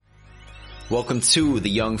Welcome to the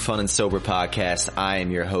Young, Fun, and Sober podcast. I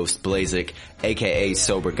am your host, Blazik, aka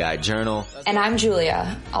Sober Guy Journal. And I'm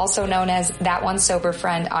Julia, also known as That One Sober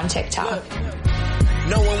Friend on TikTok.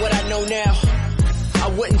 Knowing what I know now,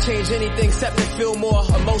 I wouldn't change anything except to feel more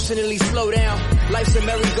emotionally slow down. Life's a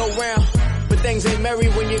merry-go-round, but things ain't merry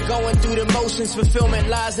when you're going through the motions. Fulfillment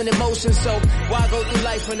lies in emotion, so why go through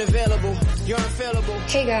life unavailable? You're unfailable.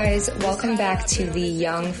 Hey guys, welcome back to the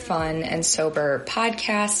Young, Fun, and Sober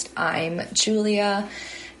podcast. I'm Julia.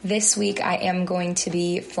 This week I am going to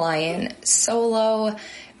be flying solo.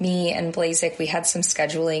 Me and Blazik, we had some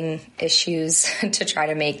scheduling issues to try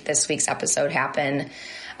to make this week's episode happen.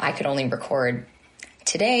 I could only record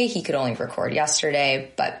today. He could only record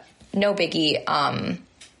yesterday, but no biggie.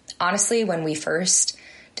 Honestly, when we first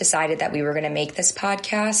decided that we were going to make this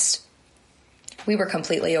podcast, we were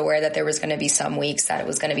completely aware that there was going to be some weeks that it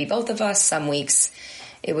was going to be both of us. Some weeks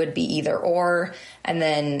it would be either or. And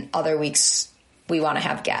then other weeks we want to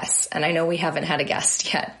have guests. And I know we haven't had a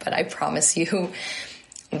guest yet, but I promise you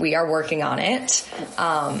we are working on it.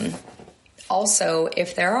 Also,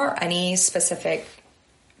 if there are any specific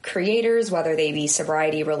creators, whether they be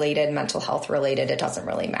sobriety related, mental health related, it doesn't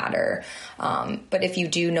really matter. But if you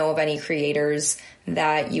do know of any creators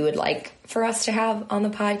that you would like for us to have on the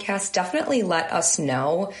podcast, definitely let us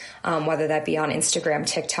know, whether that be on Instagram,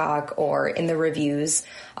 TikTok, or in the reviews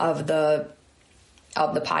of the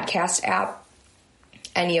podcast app.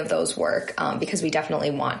 Any of those work, because we definitely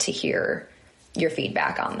want to hear your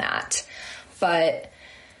feedback on that. But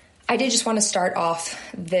I did just want to start off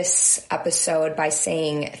this episode by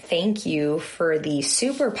saying thank you for the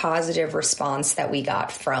super positive response that we got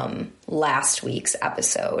from last week's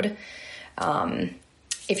episode.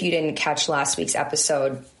 If you didn't catch last week's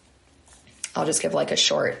episode, I'll just give like a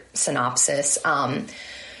short synopsis.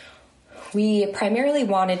 We primarily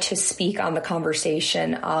wanted to speak on the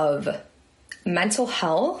conversation of mental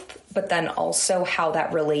health, but then also how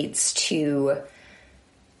that relates to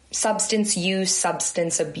substance use,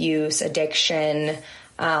 substance abuse, addiction.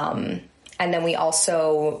 And then we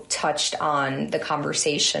also touched on the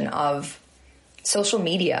conversation of social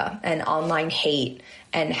media and online hate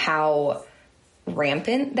and how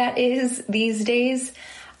rampant that is these days.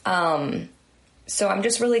 So I'm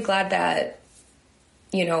just really glad that,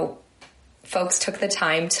 folks took the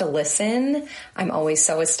time to listen. I'm always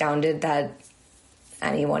so astounded that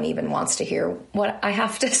anyone even wants to hear what I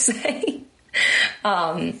have to say.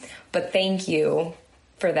 But thank you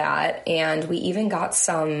for that. And we even got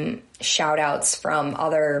some shout outs from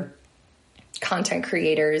other content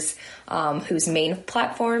creators, whose main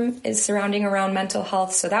platform is surrounding around mental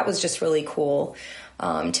health. So that was just really cool,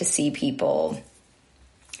 to see people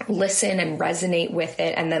listen and resonate with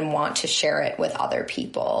it and then want to share it with other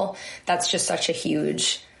people. That's just such a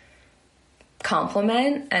huge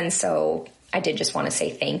compliment. And so I did just want to say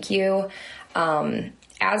thank you.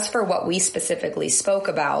 As for what we specifically spoke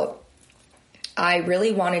about, I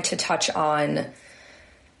really wanted to touch on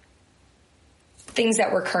things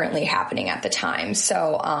that were currently happening at the time.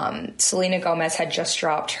 So Selena Gomez had just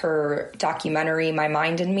dropped her documentary, My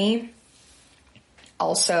Mind and Me.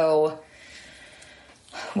 Also,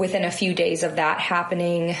 within a few days of that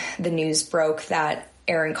happening, the news broke that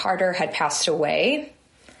Aaron Carter had passed away.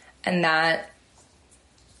 And that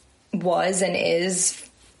was and is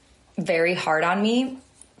very hard on me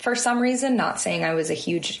for some reason. Not saying I was a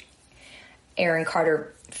huge Aaron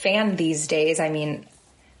Carter fan these days. I mean,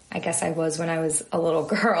 I guess I was when I was a little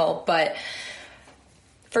girl, but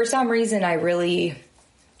for some reason I really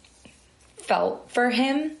felt for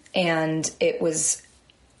him, and it was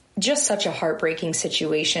just such a heartbreaking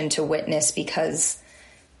situation to witness, because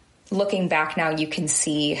looking back now, you can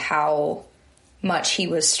see how much he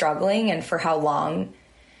was struggling and for how long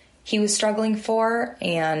he was struggling for.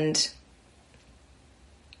 And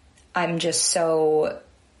it's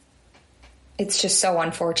just so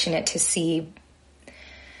unfortunate to see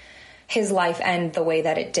his life end the way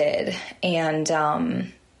that it did. And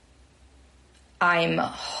I'm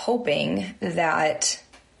hoping that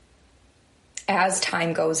as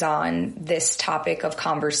time goes on, this topic of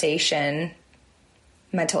conversation,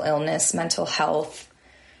 mental illness, mental health,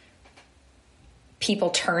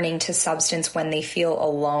 people turning to substance when they feel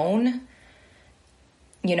alone,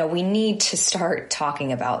 we need to start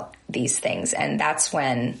talking about these things. And that's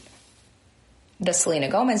when the Selena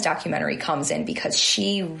Gomez documentary comes in, because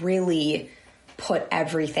she really put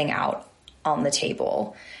everything out on the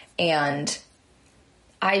table. And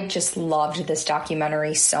I just loved this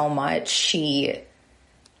documentary so much. She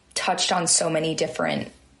touched on so many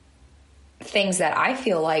different things that I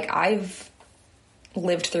feel like I've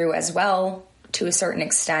lived through as well, to a certain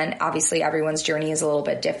extent. Obviously, everyone's journey is a little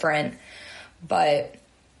bit different, but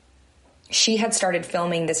she had started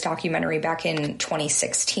filming this documentary back in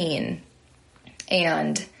 2016,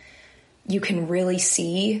 and you can really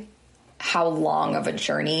see how long of a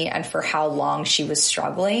journey and for how long she was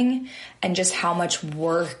struggling, and just how much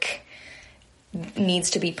work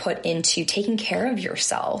needs to be put into taking care of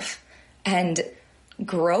yourself. And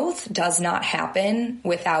growth does not happen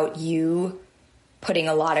without you putting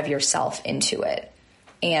a lot of yourself into it.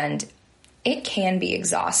 And it can be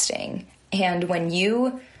exhausting. And when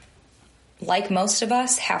you, like most of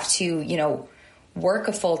us, have to, work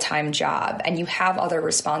a full-time job and you have other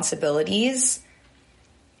responsibilities,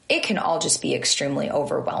 it can all just be extremely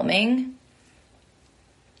overwhelming.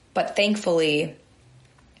 But thankfully,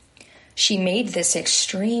 she made this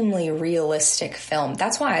extremely realistic film.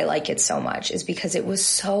 That's why I like it so much, is because it was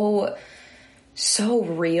so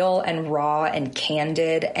real and raw and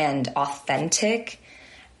candid and authentic.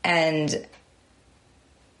 And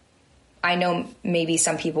I know maybe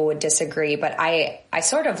some people would disagree, but I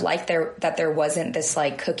sort of like that there wasn't this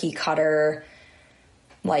like cookie cutter,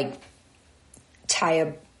 like tie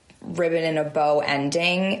a ribbon in a bow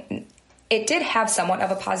ending. It did have somewhat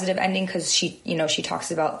of a positive ending because she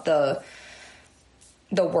talks about the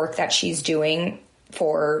work that she's doing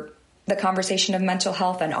for the conversation of mental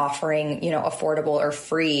health and offering, affordable or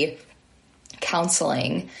free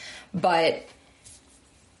counseling. But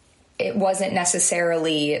it wasn't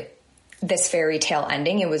necessarily this fairy tale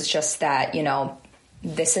ending. It was just that,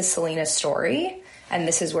 this is Selena's story and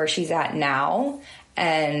this is where she's at now.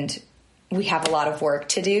 And we have a lot of work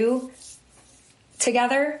to do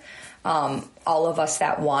together. All of us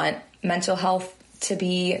that want mental health to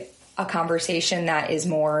be a conversation that is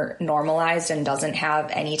more normalized and doesn't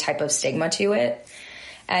have any type of stigma to it.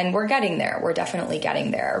 And we're getting there. We're definitely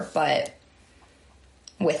getting there. But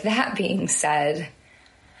with that being said,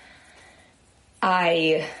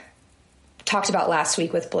 I talked about last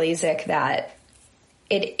week with Blazik that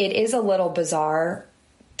it is a little bizarre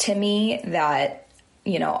to me that,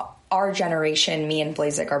 our generation, me and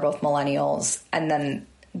Blazik are both millennials, and then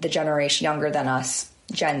the generation younger than us,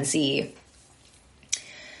 Gen Z,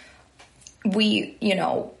 we're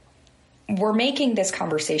making this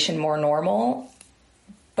conversation more normal,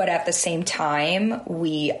 but at the same time,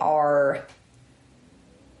 we are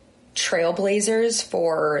trailblazers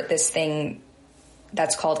for this thing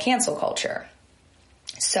that's called cancel culture.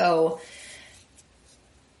 So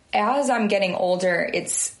as I'm getting older,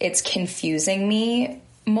 it's confusing me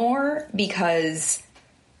more because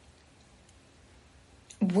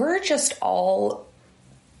we're just all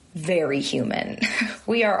very human.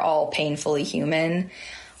 We are all painfully human.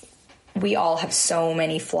 We all have so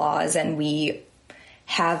many flaws, and we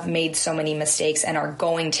have made so many mistakes and are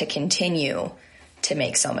going to continue to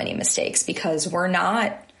make so many mistakes because we're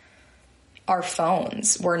not our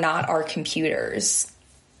phones. We're not our computers.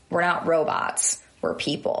 We're not robots. We're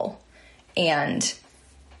people. And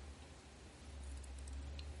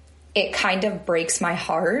it kind of breaks my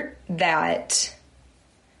heart that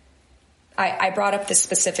I brought up this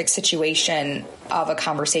specific situation of a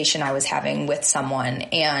conversation I was having with someone,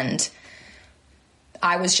 and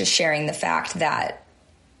I was just sharing the fact that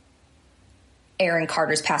Aaron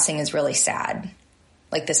Carter's passing is really sad.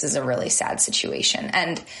 Like, this is a really sad situation.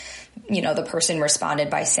 And, the person responded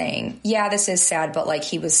by saying, yeah, this is sad, but like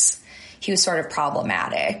he was sort of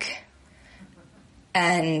problematic.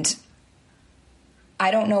 And I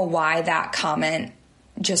don't know why that comment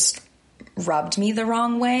just rubbed me the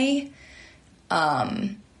wrong way.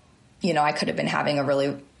 I could have been having a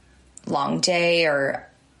really long day, or,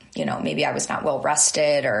 maybe I was not well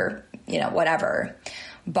rested, or, whatever.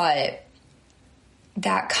 But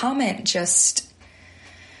that comment just,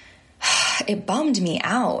 it bummed me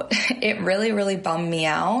out. It really, really bummed me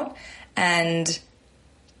out. And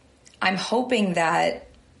I'm hoping that,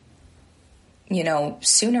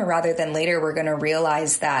 sooner rather than later, we're going to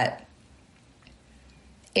realize that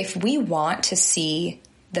if we want to see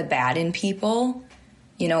the bad in people,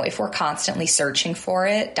 if we're constantly searching for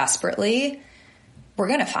it desperately, we're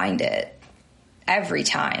going to find it every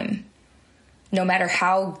time. No matter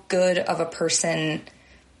how good of a person,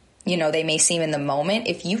 they may seem in the moment,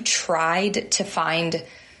 if you tried to find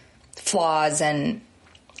flaws and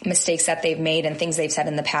mistakes that they've made and things they've said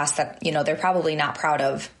in the past that, they're probably not proud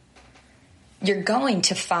of, you're going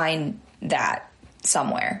to find that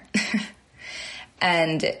somewhere.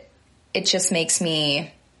 And it just makes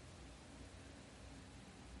me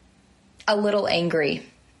a little angry,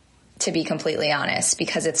 to be completely honest,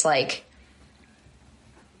 because it's like,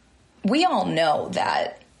 we all know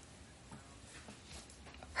that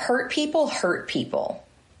hurt people.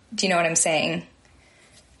 Do you know what I'm saying?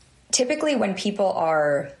 Typically when people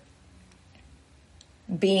are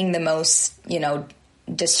being the most,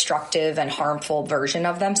 destructive and harmful version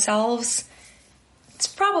of themselves, it's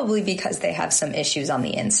probably because they have some issues on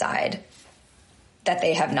the inside that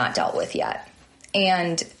they have not dealt with yet.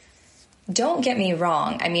 And don't get me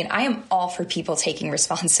wrong. I mean, I am all for people taking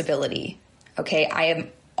responsibility. Okay. I am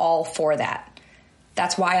all for that.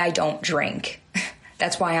 That's why I don't drink.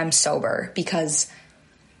 That's why I'm sober, because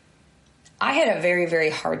I had a very, very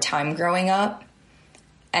hard time growing up,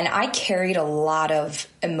 and I carried a lot of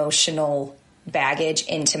emotional baggage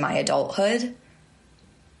into my adulthood.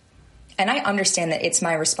 And I understand that it's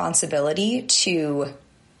my responsibility to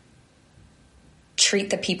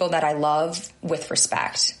treat the people that I love with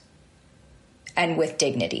respect and with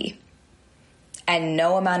dignity. And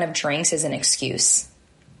no amount of drinks is an excuse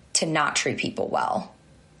to not treat people well.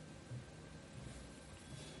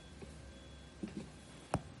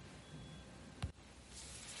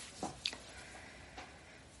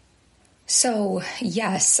 So,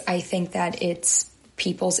 yes, I think that it's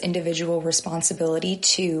people's individual responsibility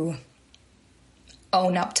to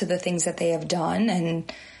own up to the things that they have done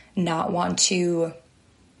and not want to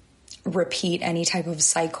repeat any type of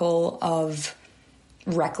cycle of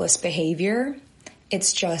reckless behavior.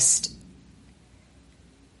 It's just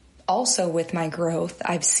also with my growth,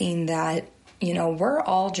 I've seen that, we're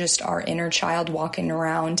all just our inner child walking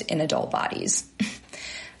around in adult bodies.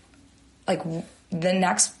 Like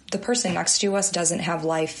the person next to us doesn't have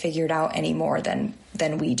life figured out any more than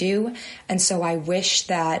we do. And so I wish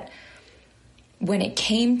that when it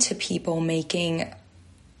came to people making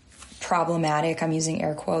problematic, I'm using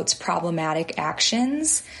air quotes, problematic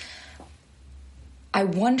actions, I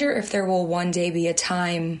wonder if there will one day be a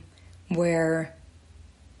time where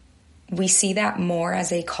we see that more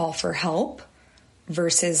as a call for help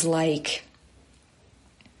versus like,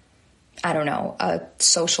 I don't know, a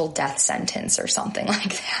social death sentence or something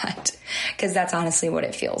like that. Because that's honestly what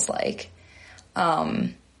it feels like.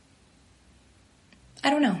 I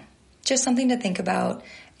don't know. Just something to think about.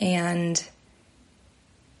 And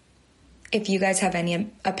if you guys have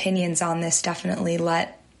any opinions on this, definitely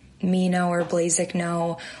let me know or Blazik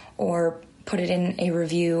know, or put it in a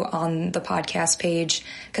review on the podcast page,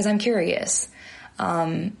 because I'm curious.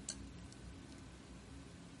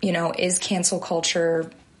 Is cancel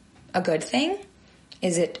culture a good thing?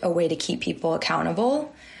 Is it a way to keep people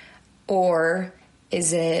accountable? Or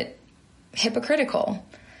is it hypocritical?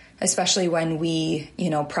 Especially when we,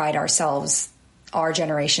 pride ourselves, our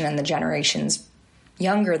generation and the generations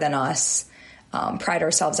younger than us, pride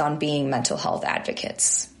ourselves on being mental health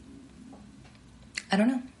advocates. I don't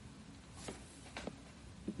know.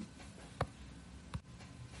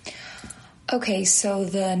 Okay, so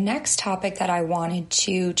the next topic that I wanted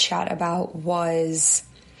to chat about was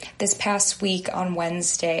this past week on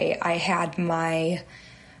Wednesday, I had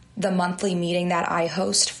the monthly meeting that I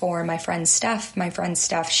host for my friend Steph. My friend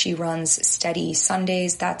Steph, she runs Steady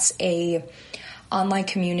Sundays. That's a online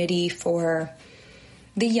community for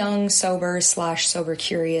the young sober/sober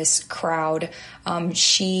curious crowd.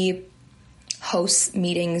 She hosts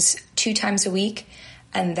meetings 2 times a week,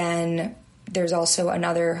 and then there's also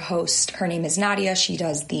another host. Her name is Nadia. She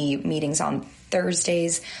does the meetings on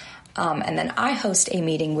Thursdays. And then I host a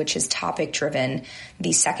meeting which is topic driven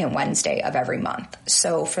the second Wednesday of every month.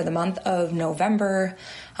 So for the month of November,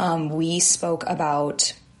 we spoke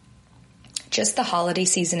about just the holiday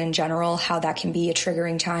season in general, how that can be a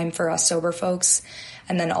triggering time for us sober folks,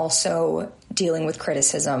 and then also dealing with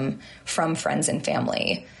criticism from friends and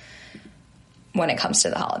family when it comes to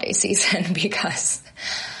the holiday season, because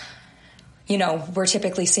we're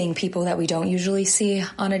typically seeing people that we don't usually see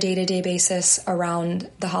on a day-to-day basis around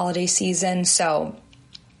the holiday season. So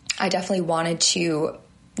I definitely wanted to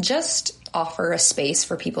just offer a space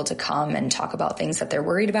for people to come and talk about things that they're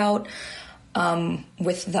worried about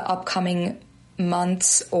with the upcoming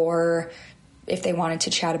months, or if they wanted to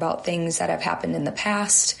chat about things that have happened in the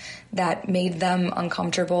past that made them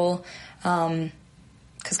uncomfortable.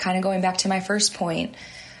 Because kind of going back to my first point,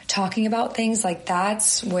 talking about things like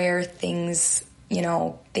that's where things,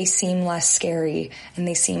 they seem less scary and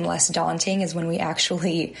they seem less daunting, is when we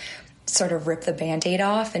actually sort of rip the Band-Aid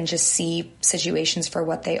off and just see situations for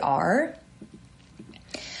what they are.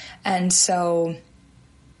 And so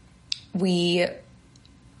we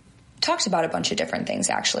talked about a bunch of different things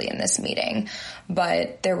actually in this meeting,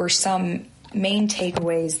 but there were some main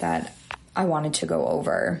takeaways that I wanted to go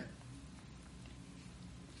over.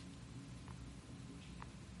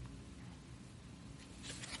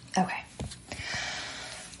 Okay.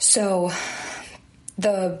 So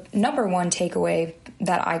the number one takeaway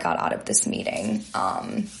that I got out of this meeting,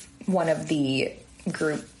 one of the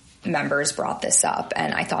group members brought this up,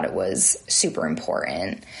 and I thought it was super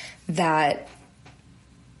important, that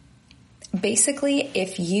basically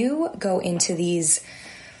if you go into these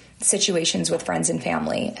situations with friends and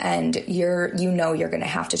family and you're going to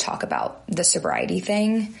have to talk about the sobriety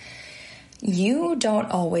thing, you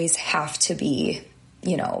don't always have to be,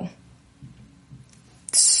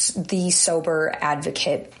 the sober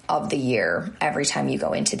advocate of the year every time you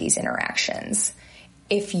go into these interactions.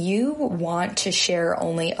 If you want to share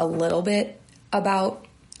only a little bit about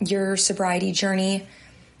your sobriety journey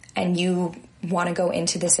and you want to go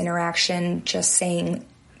into this interaction just saying,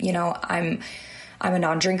 I'm a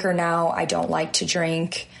non-drinker now, I don't like to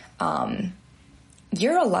drink,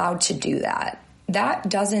 you're allowed to do that. That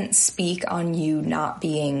doesn't speak on you not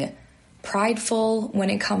being prideful when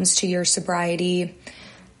it comes to your sobriety.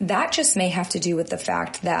 That just may have to do with the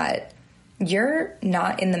fact that you're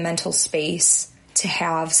not in the mental space to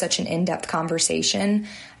have such an in-depth conversation,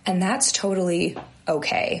 and that's totally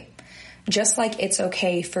okay. Just like it's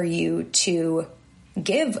okay for you to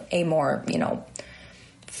give a more,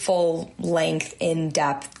 full-length,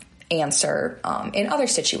 in-depth answer in other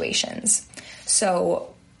situations.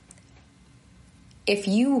 So if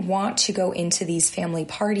you want to go into these family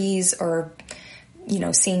parties or,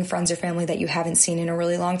 seeing friends or family that you haven't seen in a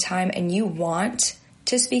really long time and you want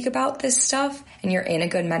to speak about this stuff and you're in a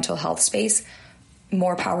good mental health space,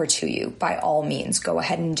 more power to you. By all means, go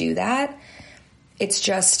ahead and do that. It's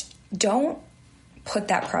just, don't put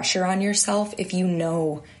that pressure on yourself if you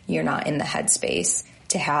know you're not in the headspace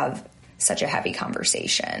to have such a heavy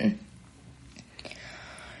conversation.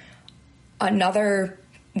 Another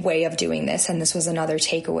way of doing this, and this was another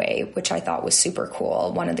takeaway, which I thought was super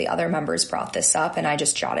cool. One of the other members brought this up and I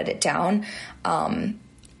just jotted it down.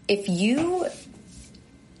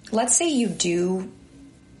 Let's say you do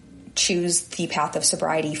choose the path of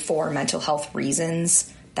sobriety for mental health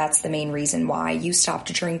reasons. That's the main reason why you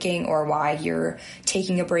stopped drinking or why you're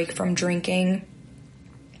taking a break from drinking.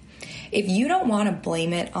 If you don't want to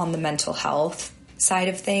blame it on the mental health side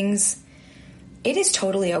of things, it is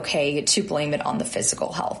totally okay to blame it on the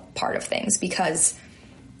physical health part of things, because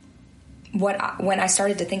when I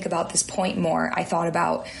started to think about this point more, I thought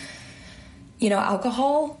about,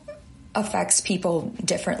 alcohol affects people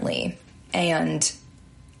differently. And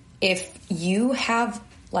if you have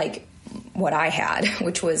like what I had,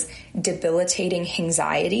 which was debilitating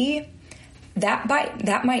anxiety, that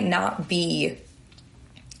might not be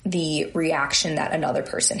the reaction that another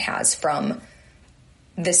person has from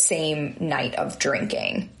the same night of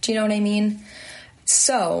drinking. Do you know what I mean?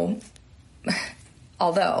 So,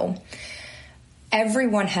 although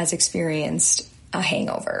everyone has experienced a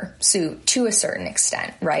hangover, so to a certain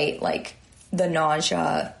extent, right? Like the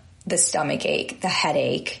nausea, the stomach ache, the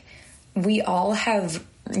headache, we all have,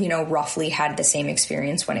 roughly had the same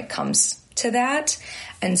experience when it comes to that.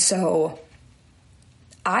 And so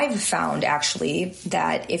I've found actually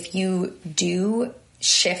that if you do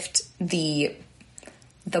shift the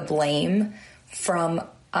blame from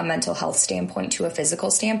a mental health standpoint to a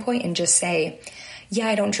physical standpoint and just say, yeah,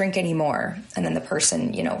 I don't drink anymore. And then the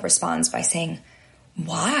person, responds by saying,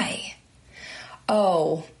 why?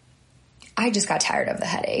 Oh, I just got tired of the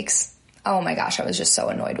headaches. Oh my gosh, I was just so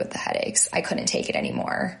annoyed with the headaches. I couldn't take it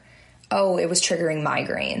anymore. Oh, it was triggering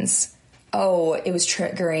migraines. Oh, it was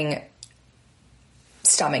triggering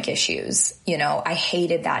stomach issues. I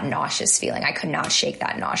hated that nauseous feeling. I could not shake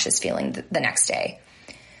that nauseous feeling the next day.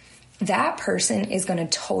 That person is going to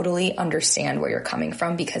totally understand where you're coming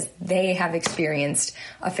from because they have experienced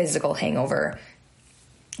a physical hangover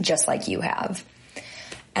just like you have.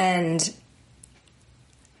 And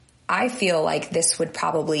I feel like this would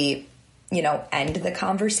probably, end the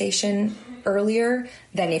conversation earlier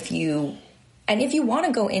than if you want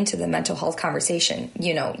to go into the mental health conversation,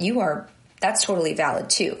 that's totally valid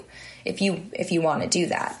too. If you want to do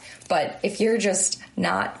that. But if you're just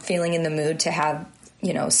not feeling in the mood to have,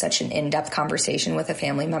 such an in-depth conversation with a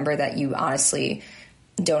family member that you honestly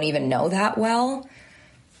don't even know that well,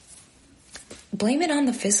 blame it on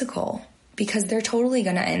the physical, because they're totally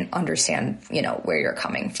going to understand, where you're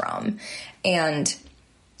coming from. And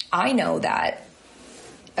I know that,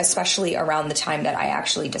 especially around the time that I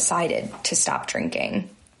actually decided to stop drinking,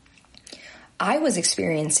 I was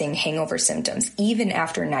experiencing hangover symptoms even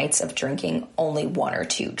after nights of drinking only 1 or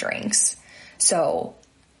 2 drinks. So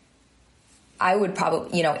I would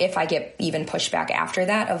probably, if I get even pushback after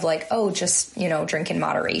that of like, oh, just, drink in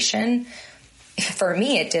moderation. For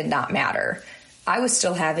me, it did not matter. I was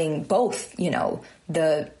still having both,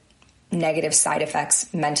 the negative side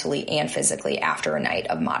effects mentally and physically after a night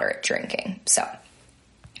of moderate drinking. So,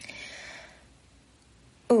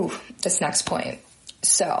 this next point.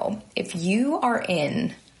 So if you are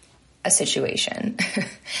in a situation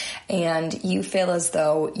and you feel as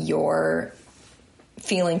though you're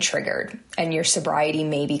feeling triggered and your sobriety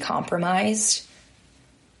may be compromised,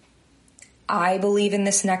 I believe in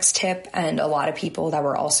this next tip, and a lot of people that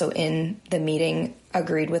were also in the meeting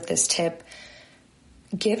agreed with this tip.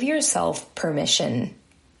 Give yourself permission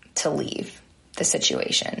to leave the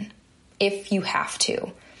situation if you have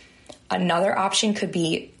to. Another option could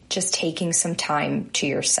be just taking some time to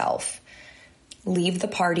yourself. Leave the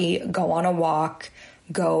party, go on a walk,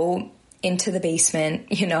 go into the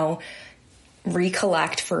basement,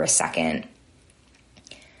 recollect for a second.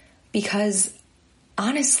 Because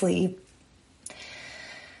honestly,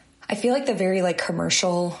 I feel like the very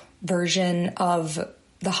commercial version of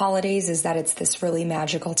the holidays is that it's this really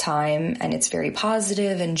magical time and it's very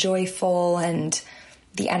positive and joyful and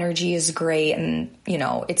the energy is great and,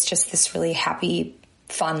 it's just this really happy,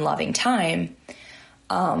 fun, loving time.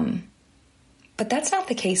 But that's not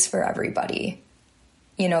the case for everybody.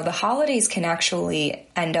 The holidays can actually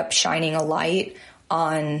end up shining a light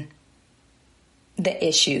on the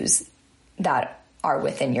issues that are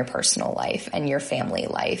within your personal life and your family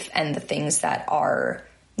life and the things that are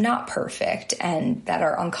not perfect and that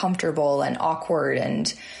are uncomfortable and awkward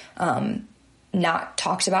and not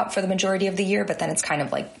talked about for the majority of the year, but then it's kind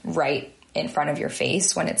of right in front of your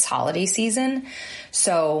face when it's holiday season.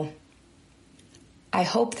 So I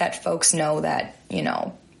hope that folks know that,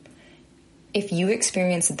 if you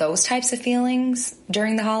experience those types of feelings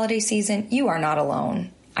during the holiday season, you are not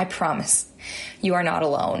alone. I promise you are not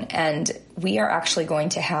alone. And we are actually going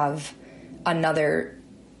to have another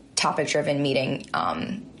topic-driven meeting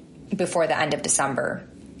before the end of December.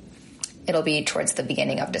 It'll be towards the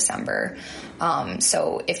beginning of December.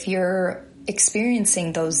 So if you're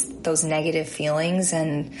experiencing those negative feelings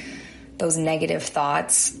and those negative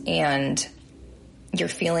thoughts and you're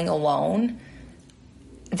feeling alone,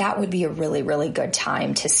 that would be a really, really good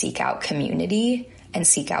time to seek out community and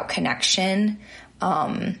seek out connection.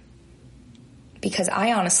 Because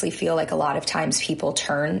I honestly feel like a lot of times people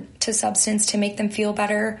turn to substance to make them feel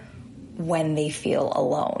better when they feel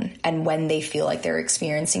alone and when they feel like they're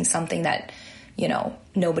experiencing something that,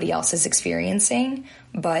 nobody else is experiencing.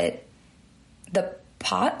 But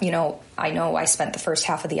I know I spent the first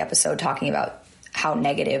half of the episode talking about how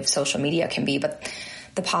negative social media can be, but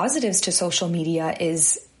the positives to social media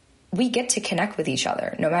is we get to connect with each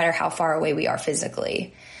other no matter how far away we are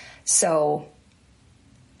physically. So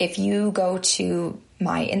if you go to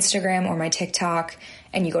my Instagram or my TikTok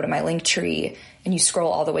and you go to my link tree and you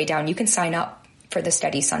scroll all the way down, you can sign up for the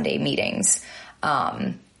Steady Sunday meetings.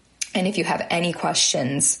 And if you have any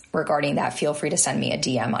questions regarding that, feel free to send me a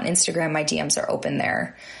DM on Instagram. My DMs are open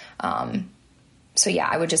there. So yeah,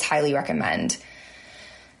 I would just highly recommend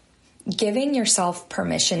giving yourself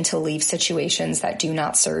permission to leave situations that do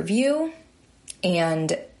not serve you,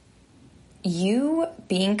 and you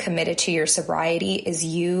being committed to your sobriety is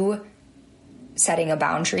you setting a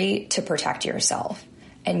boundary to protect yourself.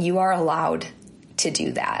 And you are allowed to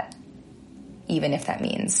do that, even if that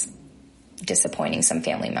means disappointing some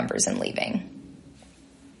family members and leaving.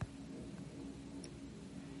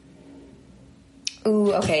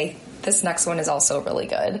 Ooh, okay. This next one is also really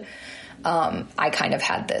good. I kind of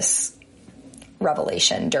had this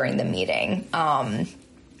revelation during the meeting. A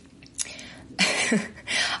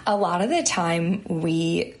lot of the time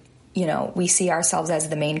we see ourselves as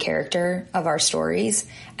the main character of our stories,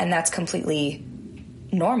 and that's completely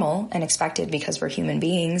normal and expected because we're human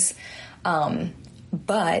beings.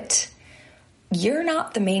 But you're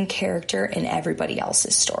not the main character in everybody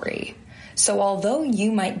else's story. So although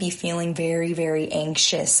you might be feeling very, very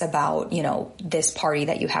anxious about, this party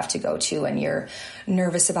that you have to go to, and you're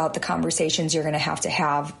nervous about the conversations you're going to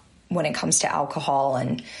have when it comes to alcohol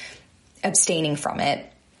and abstaining from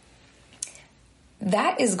it,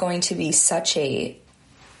 that is going to be such a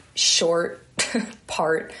short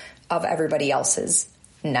part of everybody else's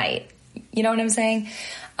night. You know what I'm saying?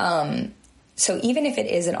 So even if it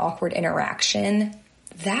is an awkward interaction,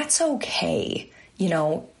 that's okay.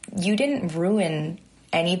 You didn't ruin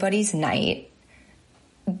anybody's night.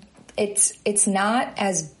 It's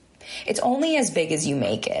only as big as you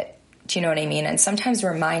make it. Do you know what I mean? And sometimes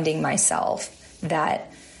reminding myself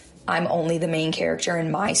that I'm only the main character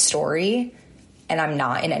in my story and I'm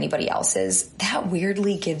not in anybody else's, that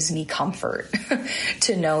weirdly gives me comfort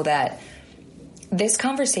to know that this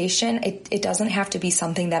conversation, it doesn't have to be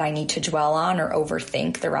something that I need to dwell on or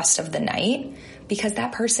overthink the rest of the night, because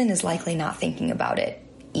that person is likely not thinking about it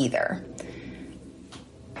either.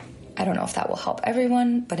 I don't know if that will help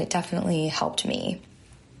everyone, but it definitely helped me.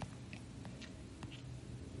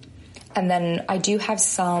 And then I do have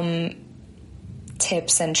some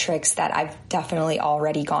tips and tricks that I've definitely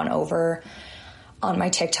already gone over on my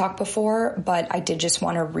TikTok before, but I did just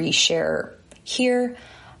want to reshare here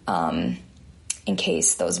in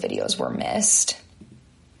case those videos were missed.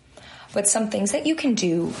 But some things that you can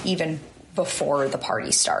do even before the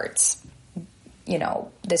party starts. You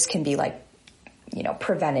know, this can be like, you know,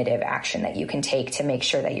 preventative action that you can take to make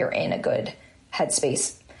sure that you're in a good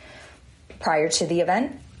headspace prior to the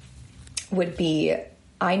event would be,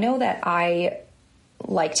 I know that I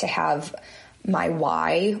like to have my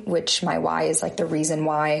why, which my why is like the reason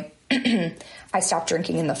why I stopped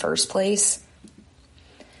drinking in the first place.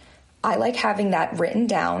 I like having that written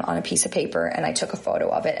down on a piece of paper, and I took a photo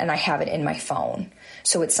of it and I have it in my phone.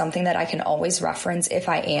 So it's something that I can always reference if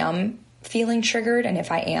I am feeling triggered and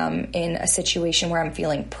if I am in a situation where I'm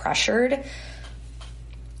feeling pressured.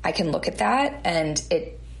 I can look at that, and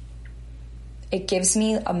it gives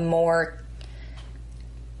me a more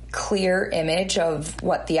clear image of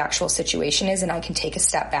what the actual situation is, and I can take a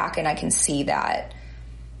step back and I can see that,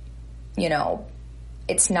 you know,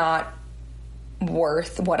 it's not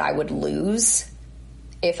worth what I would lose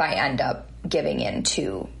if I end up giving in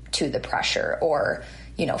to the pressure, or,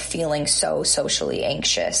 you know, feeling so socially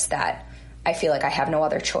anxious that I feel like I have no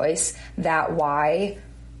other choice. That why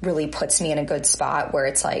really puts me in a good spot where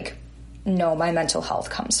it's like, no, my mental health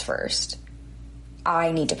comes first.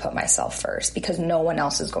 I need to put myself first because no one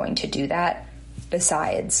else is going to do that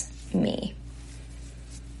besides me.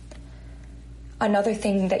 Another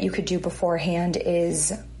thing that you could do beforehand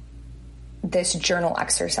is this journal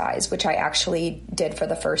exercise, which I actually did for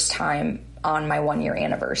the first time on my 1-year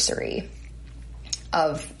anniversary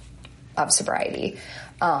of sobriety.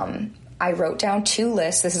 I wrote down 2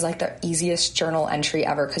 lists. This is like the easiest journal entry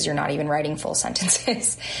ever because you're not even writing full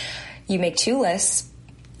sentences. You make 2 lists.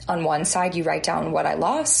 On one side, you write down what I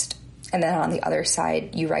lost, and then on the other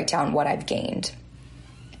side, you write down what I've gained.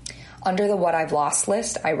 Under the what I've lost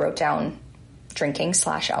list, I wrote down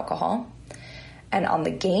drinking/alcohol. And on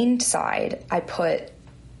the gained side, I put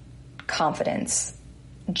confidence,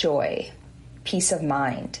 joy, peace of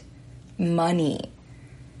mind, money,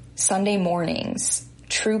 Sunday mornings,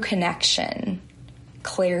 true connection,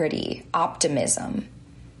 clarity, optimism.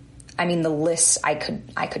 I mean, the list, I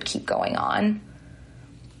could keep going on.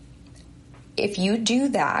 If you do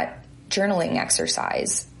that journaling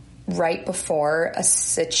exercise right before a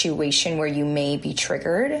situation where you may be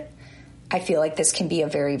triggered, I feel like this can be a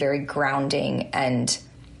very, very grounding, and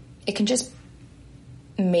it can just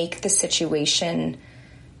make the situation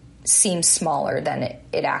seem smaller than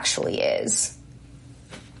it actually is.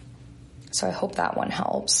 So I hope that one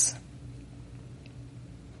helps.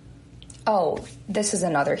 Oh, this is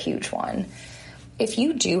another huge one. If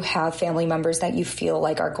you do have family members that you feel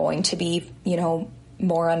like are going to be, you know,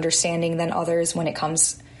 more understanding than others when it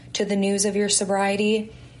comes to the news of your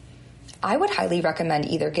sobriety, I would highly recommend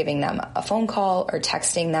either giving them a phone call or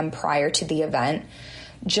texting them prior to the event,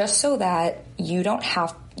 just so that you don't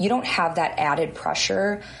have that added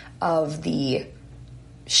pressure of the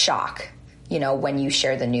shock, you know, when you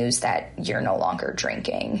share the news that you're no longer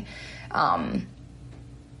drinking.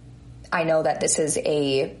 I know that this is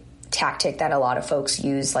a tactic that a lot of folks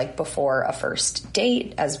use, like before a first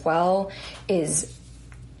date as well, is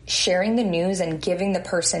sharing the news and giving the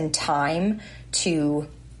person time to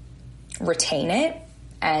retain it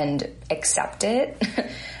and accept it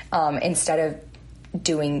instead of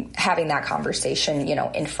having that conversation, you know,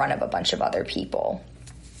 in front of a bunch of other people.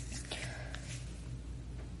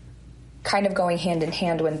 Kind of going hand in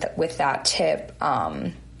hand with that tip,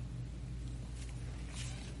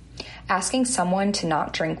 asking someone to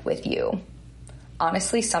not drink with you.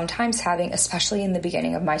 Honestly, sometimes especially in the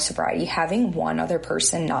beginning of my sobriety, having one other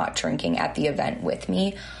person not drinking at the event with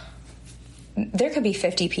me, there could be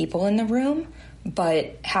 50 people in the room,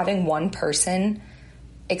 but having one person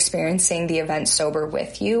experiencing the event sober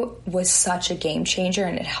with you was such a game changer,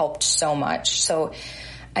 and it helped so much. So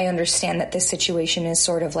I understand that this situation is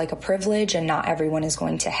sort of like a privilege and not everyone is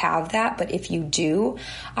going to have that. But if you do,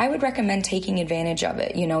 I would recommend taking advantage of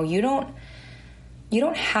it. You know, you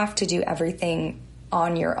don't have to do everything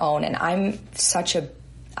on your own. And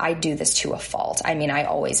I do this to a fault. I mean, I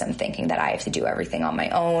always am thinking that I have to do everything on my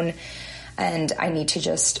own and I need to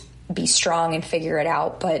just be strong and figure it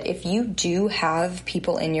out. But if you do have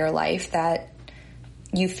people in your life that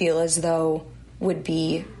you feel as though would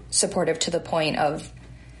be supportive to the point of,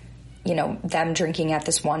 you know, them drinking at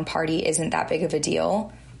this one party isn't that big of a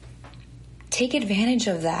deal, take advantage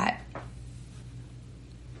of that.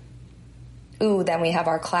 Ooh, then we have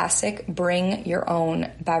our classic bring your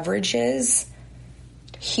own beverages.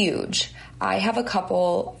 Huge. I have a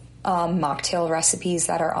couple mocktail recipes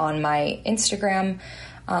that are on my Instagram.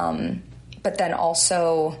 But then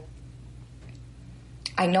also,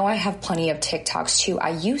 I know I have plenty of TikToks too. I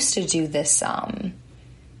used to do this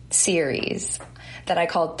series that I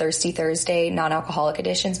called Thirsty Thursday non-alcoholic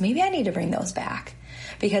editions. Maybe I need to bring those back,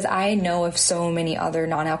 because I know of so many other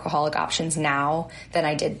non-alcoholic options now than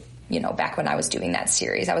I did, back when I was doing that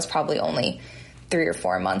series. I was probably only 3 or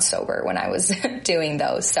 4 months sober when I was doing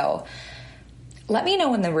those. So let me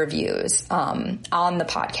know in the reviews on the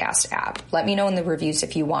podcast app. Let me know in the reviews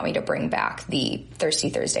if you want me to bring back the Thirsty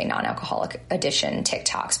Thursday non-alcoholic edition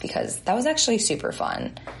TikToks, because that was actually super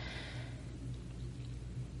fun.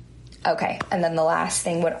 Okay, and then the last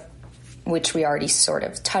thing, which we already sort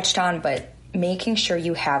of touched on, but making sure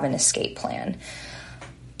you have an escape plan.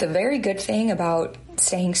 The very good thing about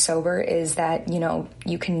staying sober is that,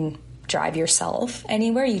 you can drive yourself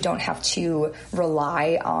anywhere. You don't have to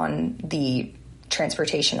rely on the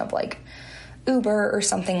transportation of like Uber or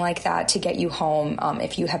something like that to get you home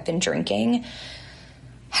if you have been drinking.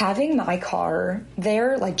 Having my car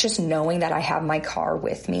there, like just knowing that I have my car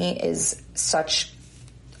with me, is such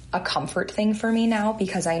a comfort thing for me now,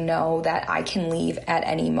 because I know that I can leave at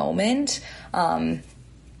any moment.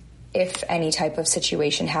 If any type of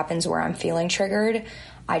situation happens where I'm feeling triggered,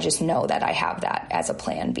 I just know that I have that as a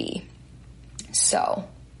plan B. So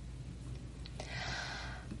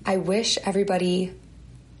I wish everybody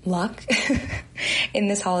luck in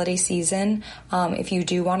this holiday season. If you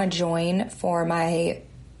do want to join for my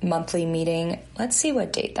monthly meeting, let's see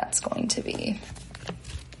what date that's going to be.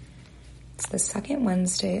 It's the second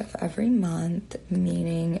Wednesday of every month,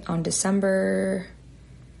 meaning on December.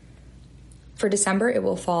 For December, it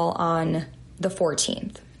will fall on the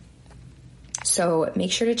 14th. So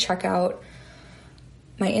make sure to check out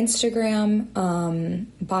my Instagram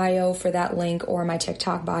bio for that link, or my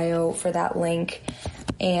TikTok bio for that link.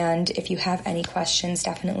 And if you have any questions,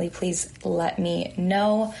 definitely please let me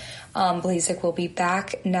know. Blazik will be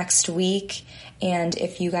back next week. And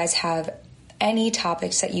if you guys have any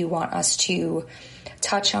topics that you want us to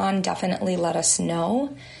touch on, definitely let us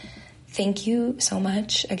know. Thank you so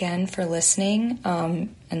much again for listening and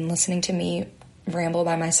listening to me ramble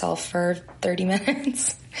by myself for 30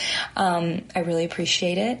 minutes. I really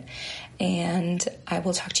appreciate it. And I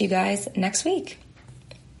will talk to you guys next week.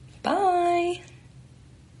 Bye.